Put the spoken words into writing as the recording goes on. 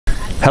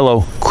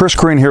Hello, Chris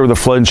Green here with the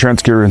Flood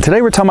Insurance Guru, and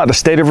today we're talking about the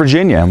state of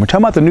Virginia, and we're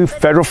talking about the new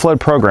federal flood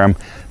program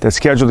that's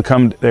scheduled to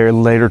come there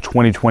later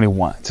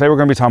 2021. Today we're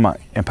going to be talking about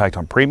impact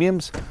on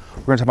premiums.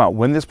 We're going to talk about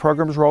when this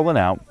program is rolling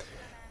out.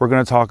 We're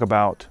going to talk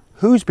about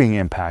who's being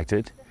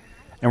impacted,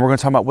 and we're going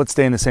to talk about what's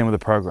staying the same with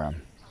the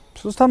program.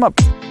 So let's talk about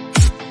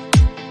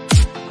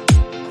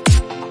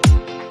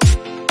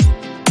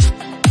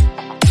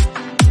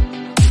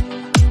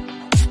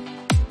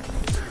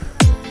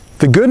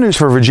the good news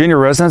for Virginia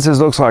residents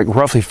is it looks like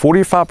roughly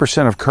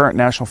 45% of current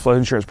National Flood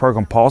Insurance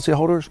Program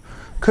policyholders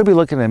could be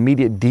looking at an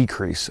immediate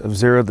decrease of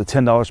 $0 to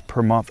 $10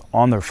 per month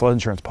on their flood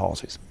insurance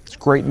policies. It's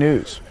great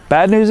news.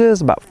 Bad news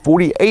is about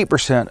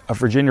 48% of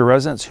Virginia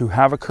residents who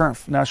have a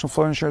current National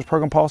Flood Insurance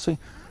Program policy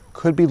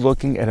could be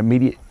looking at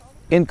immediate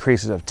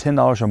increases of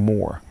 $10 or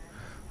more.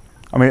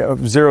 Of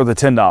 $0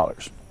 to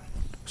 $10.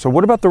 So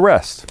what about the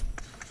rest?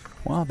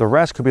 Well, the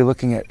rest could be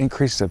looking at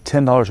increases of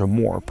 $10 or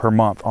more per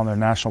month on their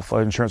National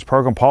Flood Insurance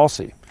Program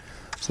policy.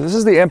 So this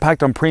is the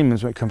impact on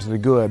premiums when it comes to the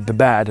good, the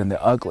bad, and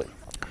the ugly.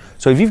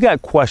 So if you've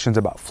got questions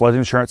about flood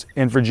insurance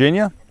in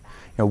Virginia,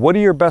 what are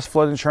your best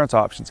flood insurance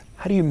options?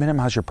 How do you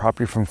minimize your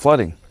property from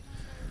flooding?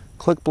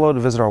 Click below to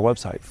visit our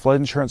website,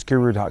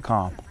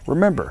 floodinsuranceguru.com.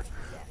 Remember,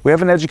 we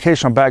have an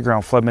educational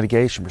background in flood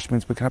mitigation, which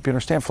means we can help you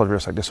understand flood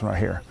risks like this one right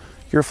here.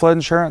 Your flood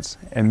insurance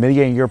and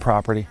mitigating your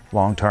property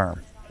long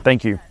term.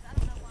 Thank you.